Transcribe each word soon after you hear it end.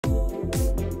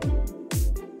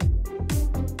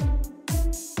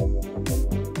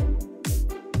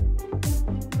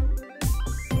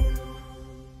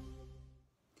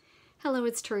Hello,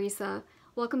 it's Teresa.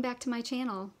 Welcome back to my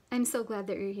channel. I'm so glad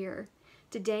that you're here.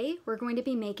 Today we're going to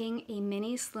be making a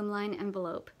mini slimline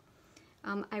envelope.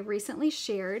 I recently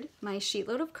shared my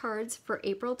sheetload of cards for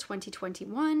April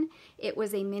 2021. It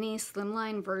was a mini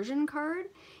slimline version card,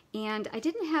 and I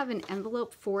didn't have an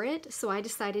envelope for it, so I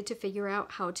decided to figure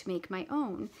out how to make my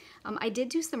own. I did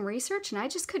do some research, and I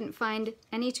just couldn't find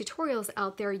any tutorials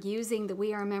out there using the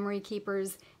We Are Memory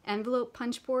Keepers envelope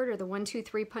punch board, or the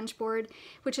 1-2-3 punch board,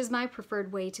 which is my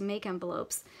preferred way to make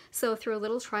envelopes. So through a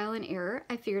little trial and error,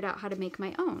 I figured out how to make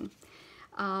my own.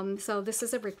 So this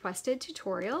is a requested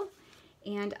tutorial,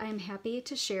 and I'm happy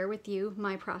to share with you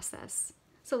my process.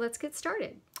 So let's get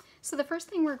started. So the first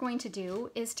thing we're going to do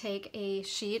is take a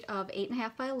sheet of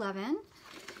 8.5 by 11,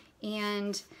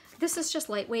 and this is just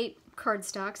lightweight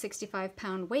cardstock,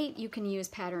 65-pound weight. You can use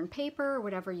pattern paper or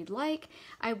whatever you'd like.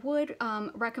 I would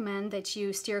recommend that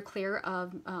you steer clear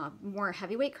of more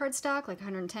heavyweight cardstock, like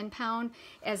 110-pound,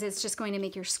 as it's just going to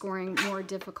make your scoring more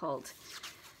difficult.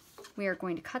 We are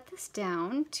going to cut this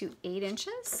down to 8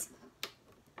 inches.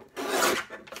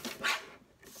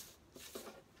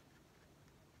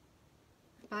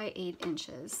 By 8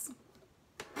 inches.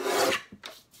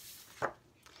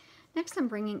 Next, I'm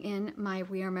bringing in my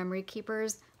We Are Memory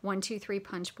Keepers 1-2-3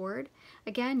 punch board.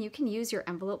 Again, you can use your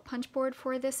envelope punch board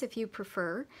for this if you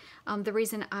prefer. The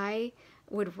reason I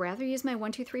would rather use my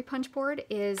 1-2-3 punch board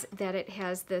is that it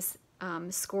has this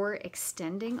score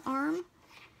extending arm.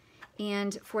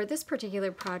 And for this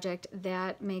particular project,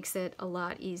 that makes it a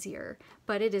lot easier.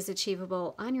 But it is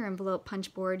achievable on your envelope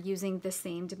punch board using the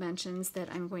same dimensions that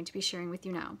I'm going to be sharing with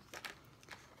you now.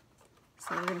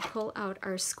 So we're going to pull out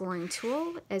our scoring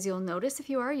tool. As you'll notice, if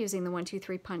you are using the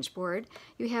 1-2-3 punch board,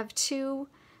 you have two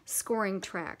scoring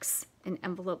tracks, an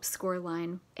envelope score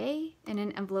line A and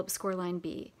an envelope score line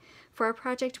B. For our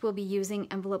project, we'll be using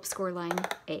envelope score line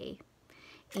A.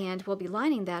 And we'll be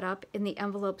lining that up in the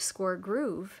envelope score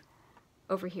groove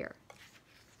over here.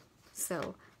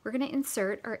 So we're going to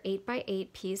insert our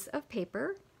 8x8 piece of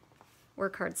paper or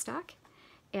cardstock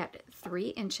at 3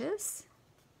 inches.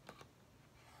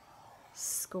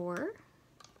 Score.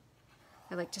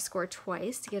 I like to score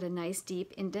twice to get a nice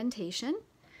deep indentation,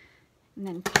 and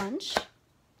then punch.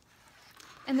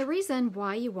 And the reason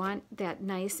why you want that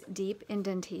nice deep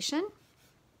indentation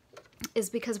is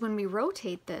because when we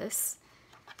rotate this,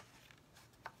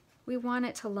 we want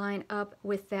it to line up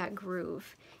with that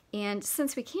groove. And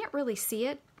since we can't really see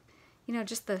it, you know,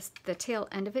 just the tail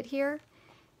end of it here,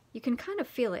 you can kind of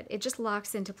feel it. It just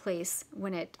locks into place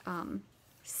when it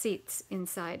seats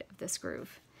inside of this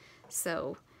groove.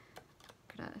 So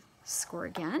I'm gonna score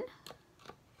again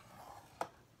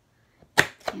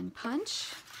and punch.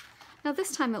 Now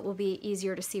this time it will be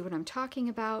easier to see what I'm talking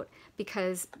about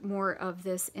because more of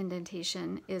this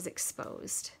indentation is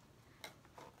exposed.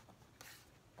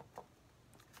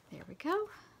 There we go.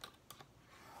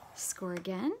 Score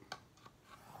again.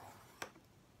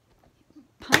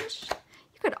 Punch.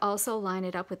 You could also line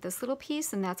it up with this little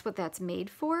piece, and that's what that's made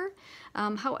for.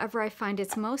 However, I find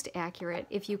it's most accurate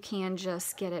if you can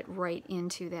just get it right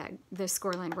into that, the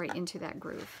score line right into that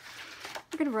groove.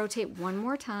 We're going to rotate one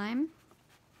more time.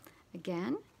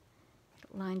 Again,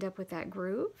 lined up with that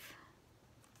groove.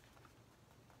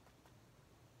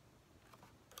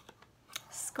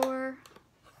 Score.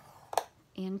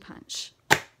 And punch.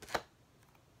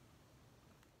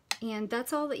 And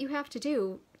that's all that you have to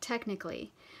do,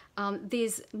 technically.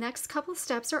 These next couple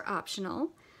steps are optional.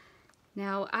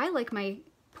 Now, I like my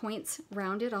points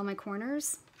rounded, all my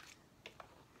corners.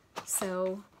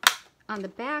 So on the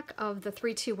back of the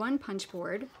 3-2-1 punch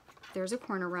board, there's a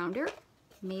corner rounder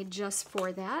made just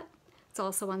for that. It's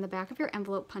also on the back of your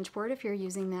envelope punch board if you're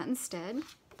using that instead.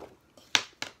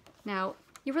 Now,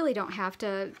 you really don't have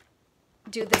to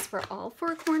do this for all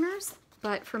 4 corners,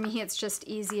 but for me it's just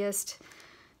easiest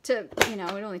to, you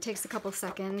know, it only takes a couple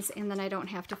seconds, and then I don't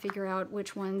have to figure out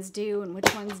which ones do and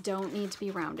which ones don't need to be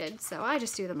rounded, so I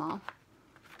just do them all.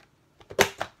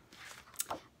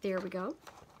 There we go.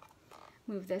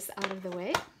 Move this out of the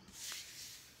way.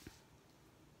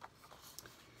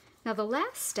 Now the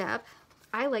last step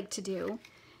I like to do,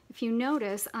 if you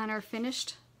notice on our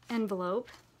finished envelope,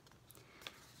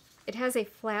 it has a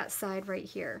flat side right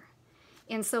here.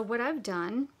 And so what I've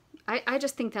done, I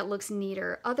just think that looks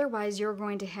neater. Otherwise, you're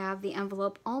going to have the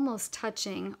envelope almost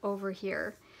touching over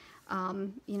here,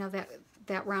 you know,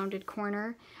 that rounded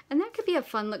corner. And that could be a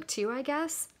fun look too, I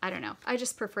guess. I don't know. I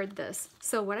just preferred this.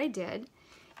 So what I did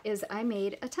is I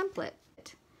made a template.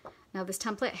 Now this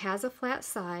template has a flat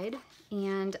side,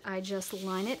 and I just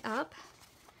line it up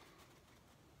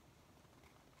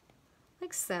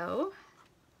like so.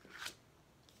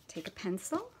 Take a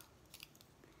pencil.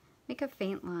 make a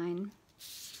faint line,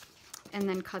 and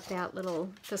then cut that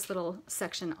this little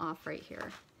section off right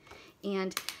here.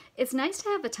 And it's nice to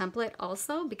have a template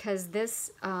also, because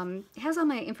this has all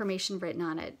my information written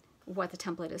on it. What the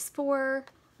template is for,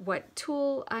 what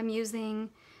tool I'm using,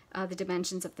 the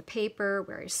dimensions of the paper,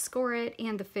 where I score it,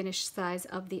 and the finished size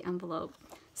of the envelope.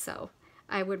 So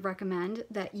I would recommend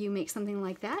that you make something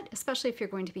like that, especially if you're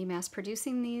going to be mass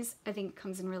producing these. I think it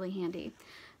comes in really handy.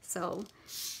 So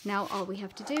now all we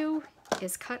have to do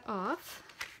is cut off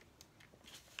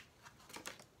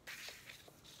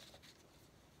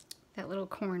that little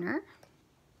corner.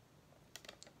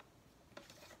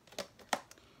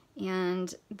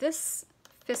 And this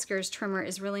Fiskars trimmer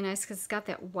is really nice because it's got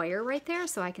that wire right there,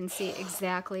 so I can see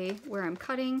exactly where I'm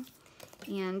cutting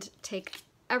and take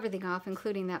everything off,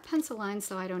 including that pencil line,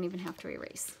 so I don't even have to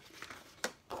erase.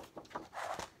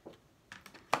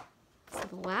 So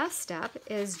the last step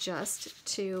is just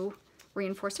to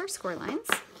reinforce our score lines.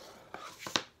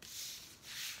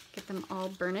 Get them all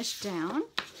burnished down.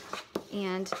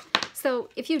 And so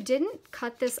if you didn't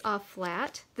cut this off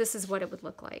flat, this is what it would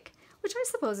look like, which I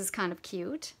suppose is kind of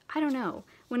cute. I don't know.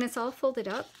 When it's all folded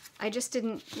up, I just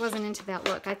wasn't into that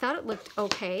look. I thought it looked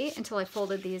okay until I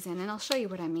folded these in, and I'll show you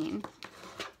what I mean.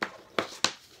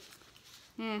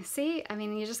 Yeah, see? I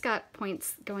mean, you just got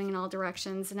points going in all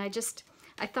directions, and I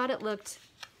thought it looked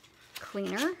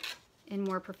cleaner and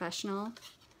more professional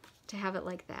to have it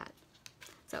like that.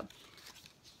 So,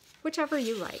 whichever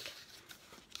you like.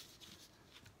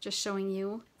 Just showing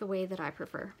you the way that I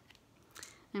prefer.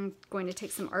 I'm going to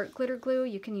take some art glitter glue.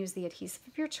 You can use the adhesive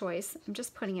of your choice. I'm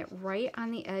just putting it right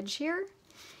on the edge here.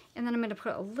 And then I'm going to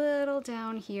put a little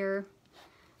down here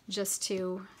just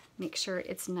to make sure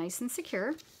it's nice and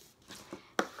secure.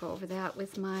 Go over that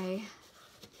with my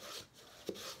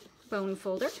bone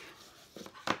folder.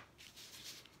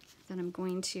 Then I'm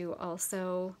going to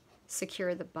also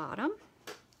secure the bottom.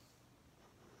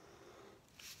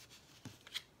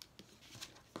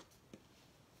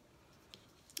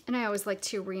 And I always like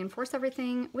to reinforce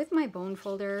everything with my bone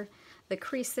folder, the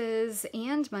creases,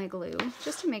 and my glue,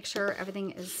 just to make sure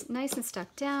everything is nice and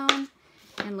stuck down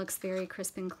and looks very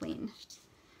crisp and clean.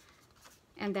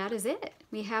 And that is it.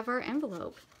 We have our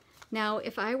envelope. Now,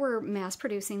 if I were mass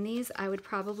producing these, I would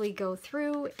probably go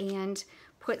through and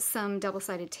put some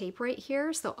double-sided tape right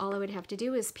here, so all I would have to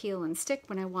do is peel and stick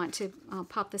when I want to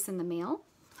pop this in the mail.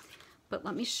 But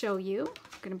let me show you.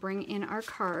 I'm going to bring in our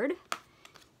card.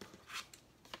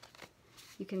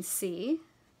 You can see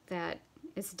that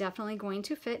it's definitely going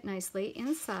to fit nicely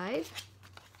inside.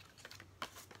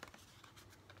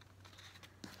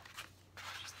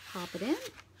 Just pop it in.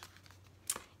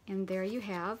 And there you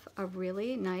have a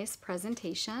really nice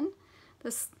presentation.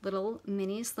 This little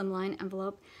mini slimline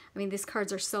envelope. I mean, these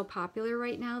cards are so popular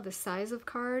right now, the size of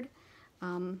card.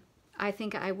 I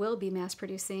think I will be mass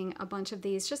producing a bunch of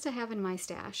these just to have in my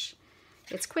stash.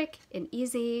 It's quick and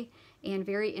easy and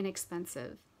very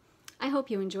inexpensive. I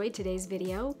hope you enjoyed today's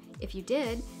video. If you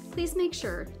did, please make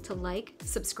sure to like,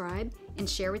 subscribe, and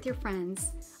share with your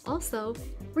friends. Also,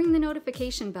 ring the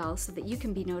notification bell so that you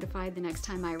can be notified the next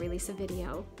time I release a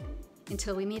video.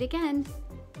 Until we meet again,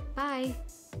 bye!